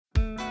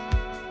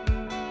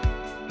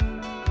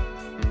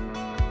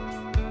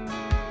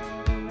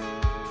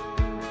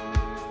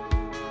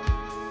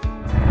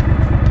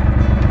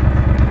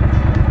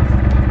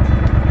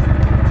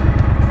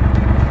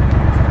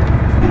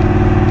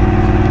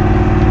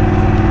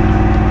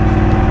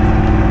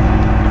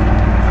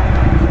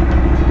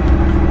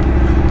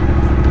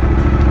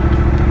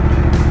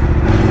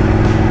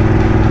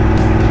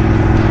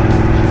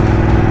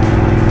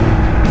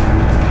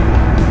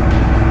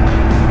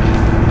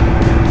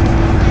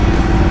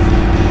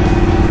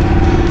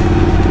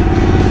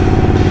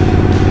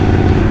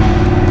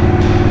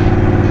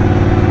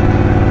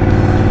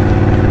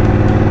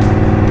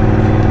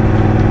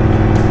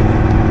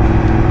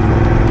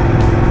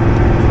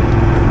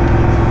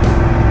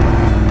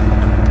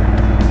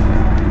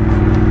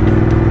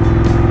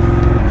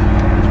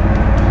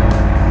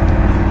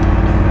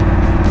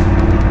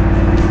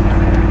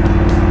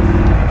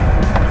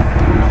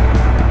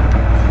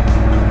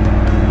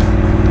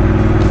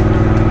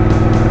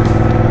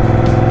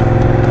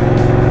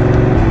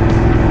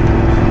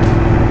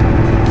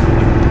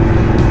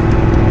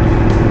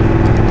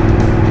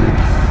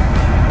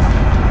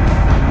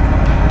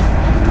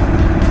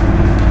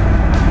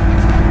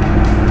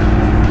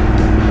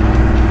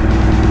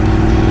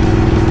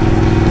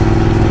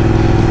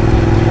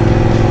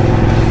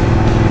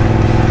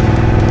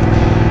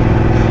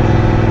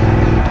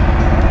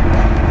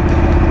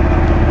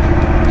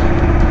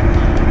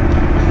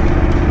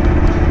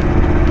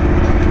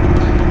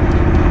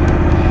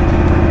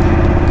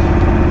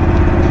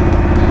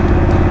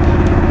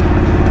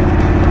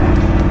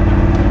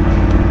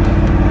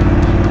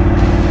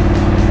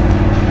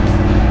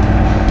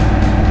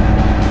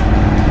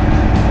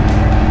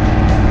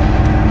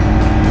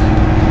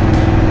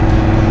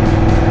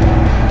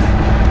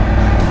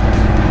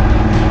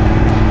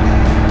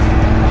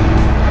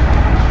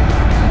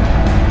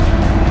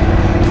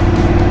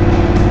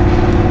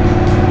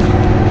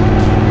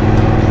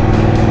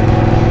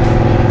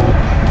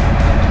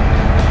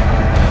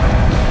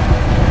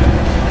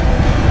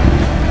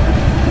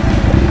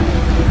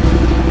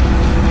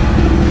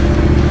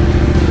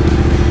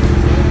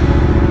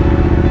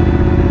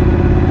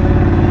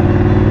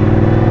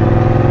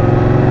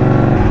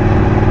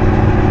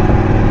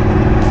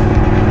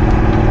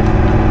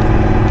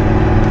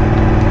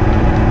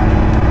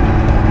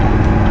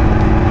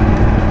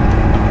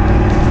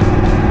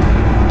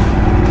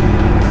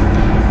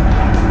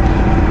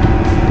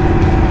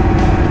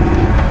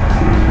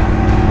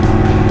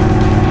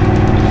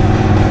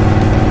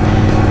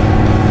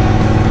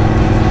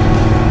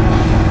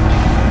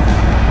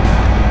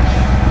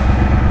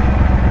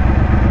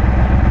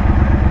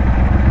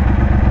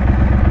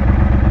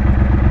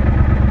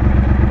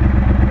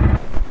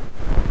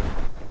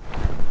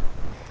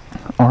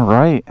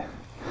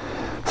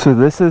So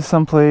this is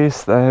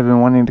someplace that I have been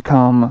wanting to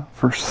come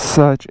for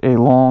such a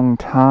long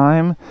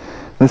time.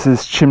 This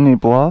is Chimney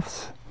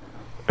Bluffs.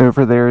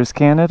 Over there is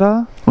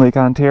Canada, Lake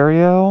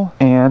Ontario,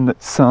 and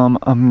some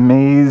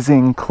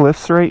amazing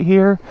cliffs right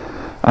here.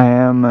 I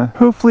am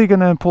hopefully going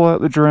to pull out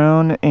the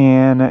drone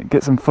and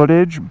get some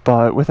footage,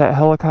 but with that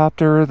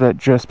helicopter that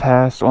just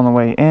passed on the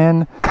way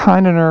in,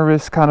 kind of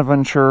nervous, kind of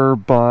unsure,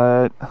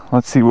 but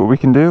let's see what we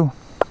can do.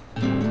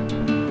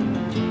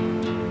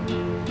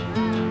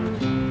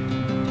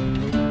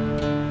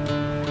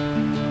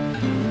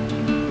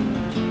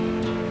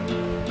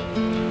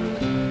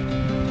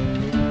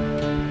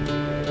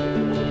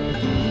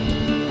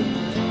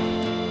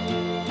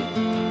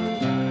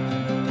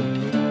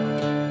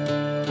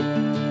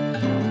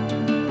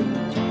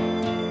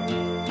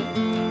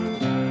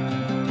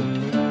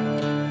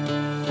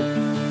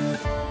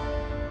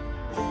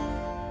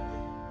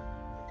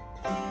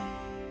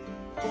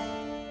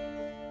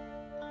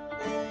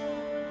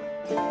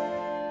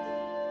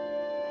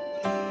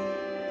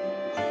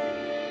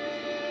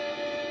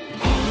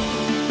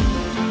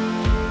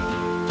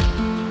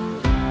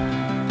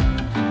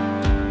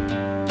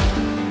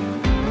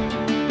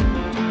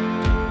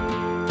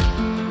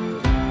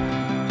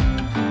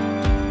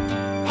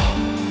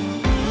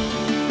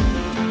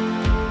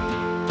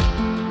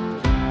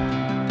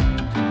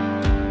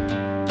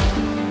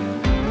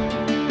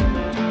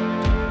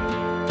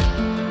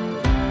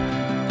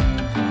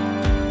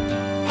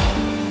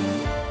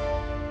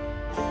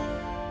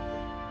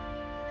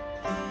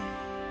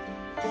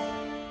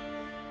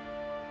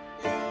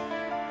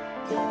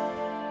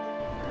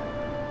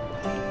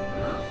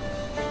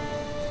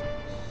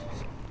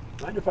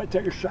 Mind if I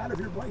take a shot of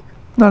your bike?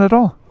 Not at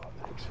all. Oh,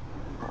 thanks.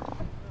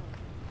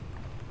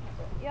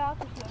 Yeah, I'll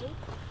just move.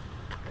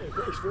 Hey,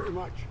 thanks very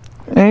much.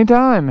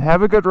 Anytime.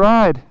 Have a good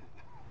ride.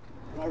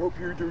 I hope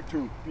you do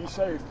too. Be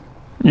safe.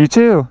 You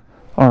too.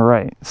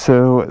 Alright,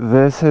 so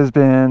this has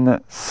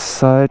been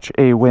such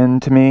a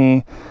win to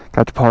me.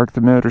 Got to park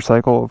the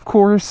motorcycle, of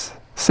course,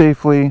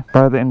 safely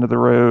by the end of the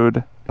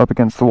road, up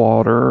against the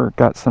water,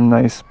 got some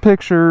nice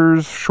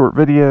pictures, short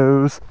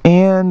videos,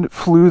 and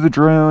flew the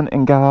drone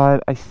and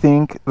got, I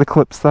think, the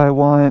clips that I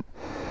want.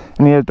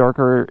 I need a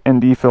darker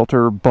ND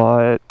filter,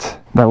 but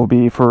that will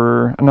be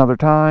for another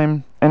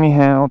time.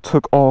 Anyhow,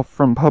 took off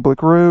from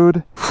public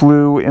road,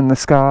 flew in the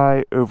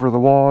sky over the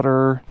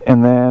water,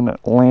 and then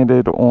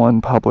landed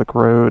on public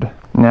road.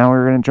 Now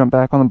we're going to jump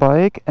back on the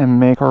bike and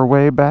make our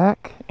way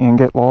back and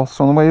get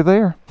lost on the way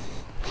there.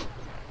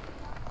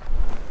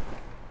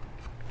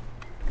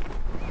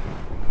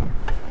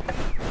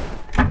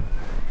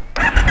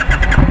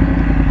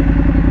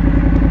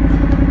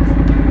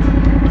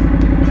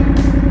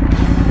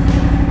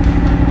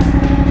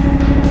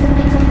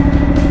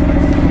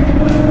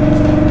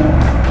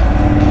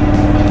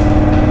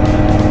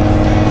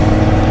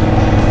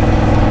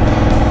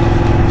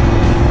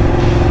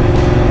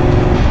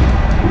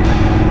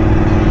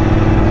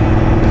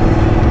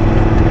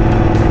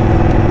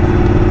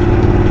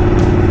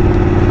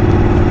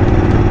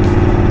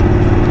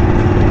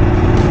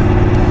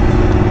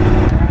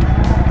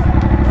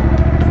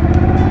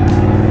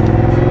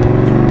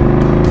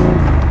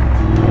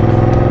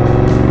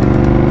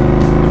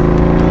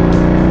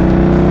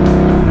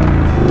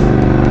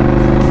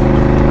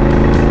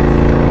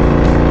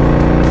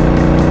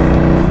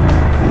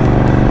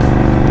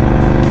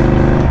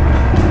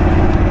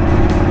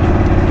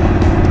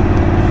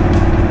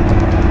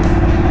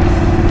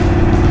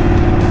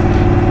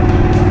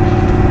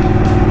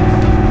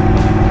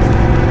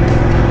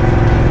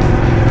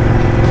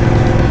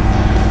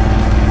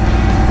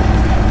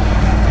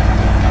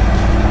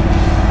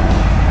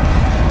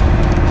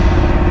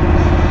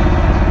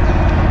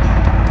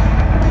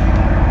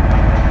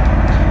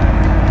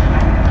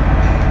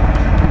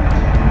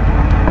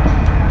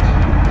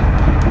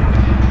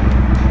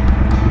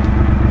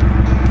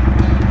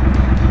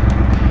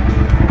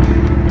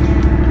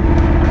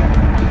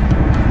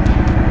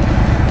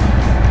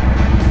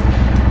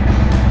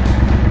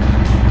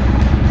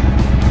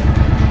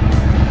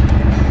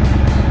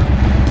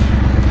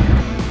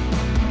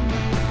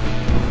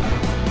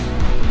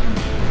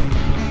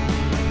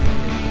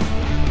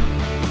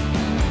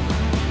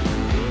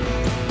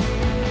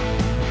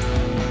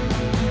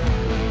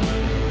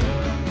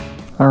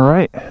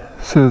 Alright,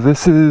 so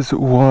this is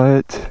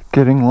what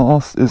getting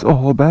lost is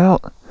all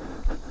about.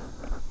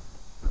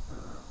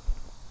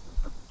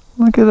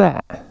 Look at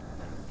that.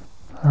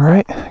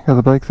 Alright, got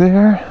the bike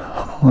there.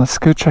 Let's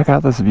go check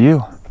out this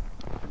view.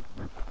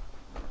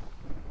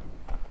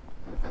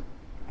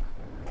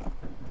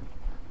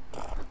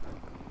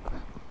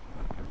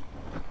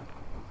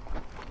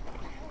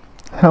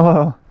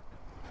 Hello.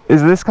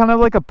 Is this kind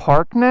of like a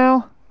park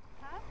now?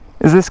 Huh?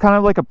 Is this kind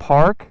of like a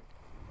park?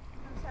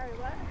 I'm sorry,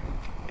 what?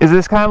 Is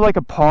this kind of like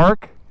a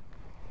park?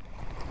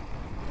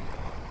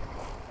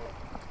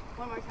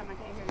 One more time, I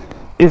can't hear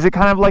you. Is it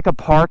kind of like a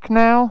park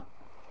now?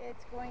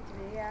 It's going to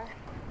be, yeah.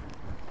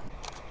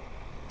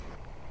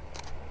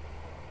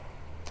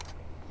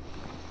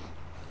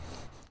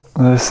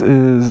 This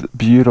is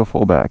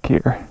beautiful back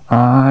here.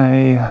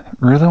 I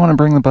really want to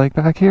bring the bike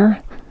back here,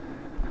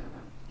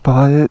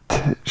 but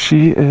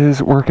she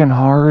is working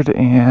hard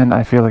and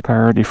I feel like I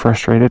already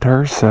frustrated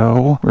her,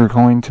 so we're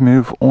going to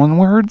move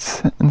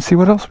onwards and see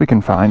what else we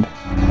can find.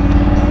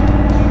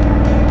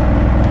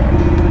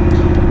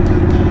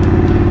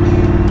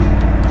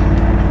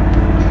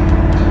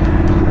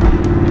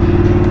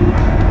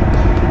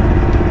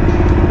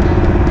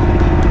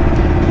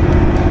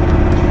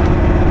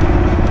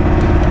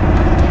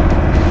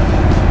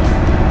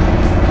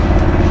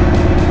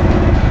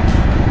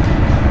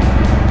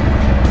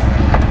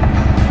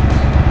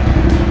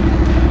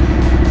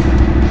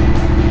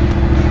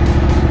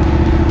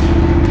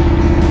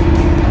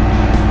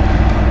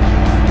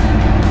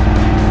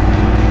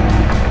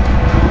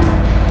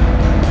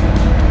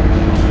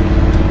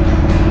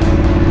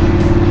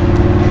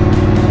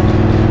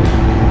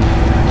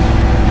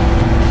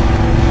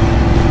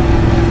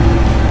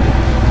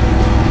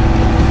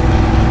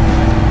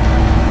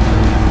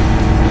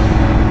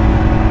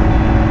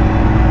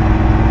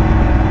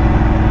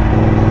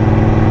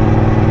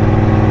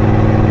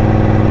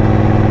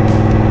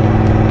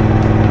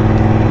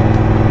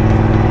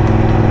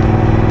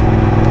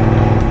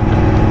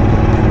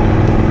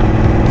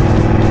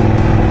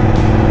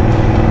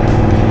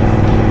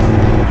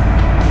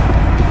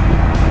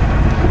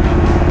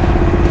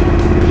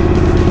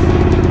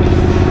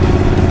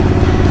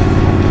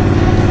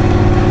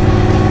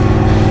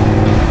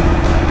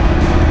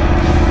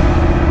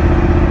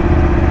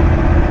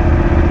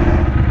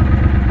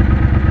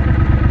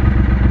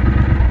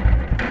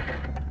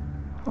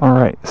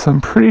 Alright, so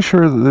I'm pretty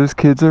sure that those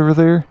kids over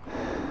there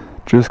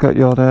just got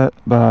yelled at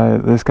by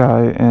this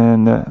guy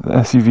in the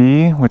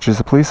SUV, which is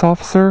a police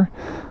officer,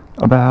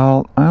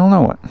 about, I don't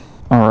know what.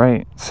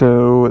 Alright,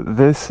 so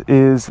this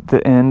is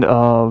the end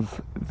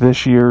of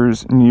this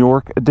year's New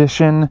York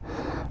edition.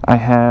 I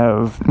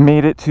have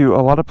made it to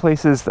a lot of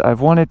places that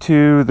I've wanted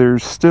to.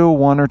 There's still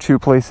one or two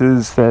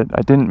places that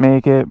I didn't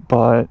make it,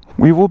 but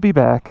we will be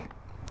back.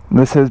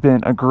 This has been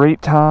a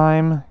great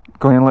time.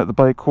 Going to let the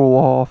bike cool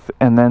off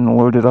and then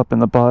load it up in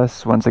the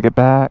bus once I get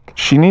back.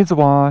 She needs a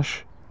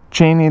wash,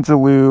 chain needs a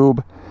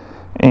lube,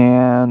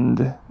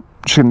 and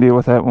just gonna deal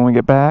with that when we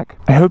get back.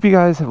 I hope you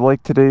guys have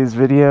liked today's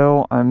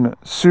video. I'm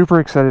super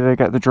excited I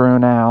got the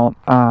drone out.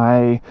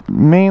 I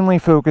mainly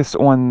focused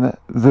on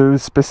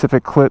those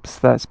specific clips,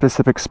 that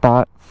specific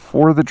spot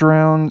for the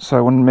drone, so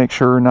I wanted to make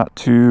sure not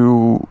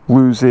to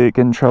lose it,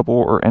 get in trouble,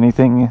 or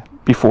anything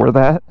before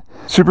that.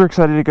 Super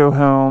excited to go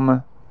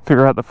home,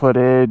 figure out the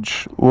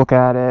footage, look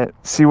at it,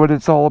 see what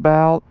it's all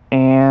about,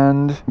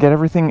 and get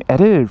everything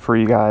edited for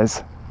you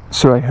guys.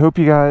 So I hope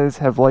you guys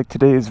have liked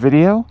today's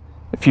video.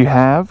 If you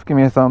have, give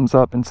me a thumbs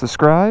up and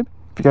subscribe.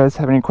 If you guys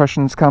have any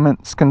questions,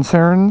 comments,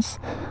 concerns,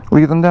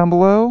 leave them down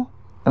below,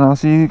 and I'll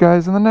see you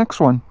guys in the next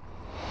one.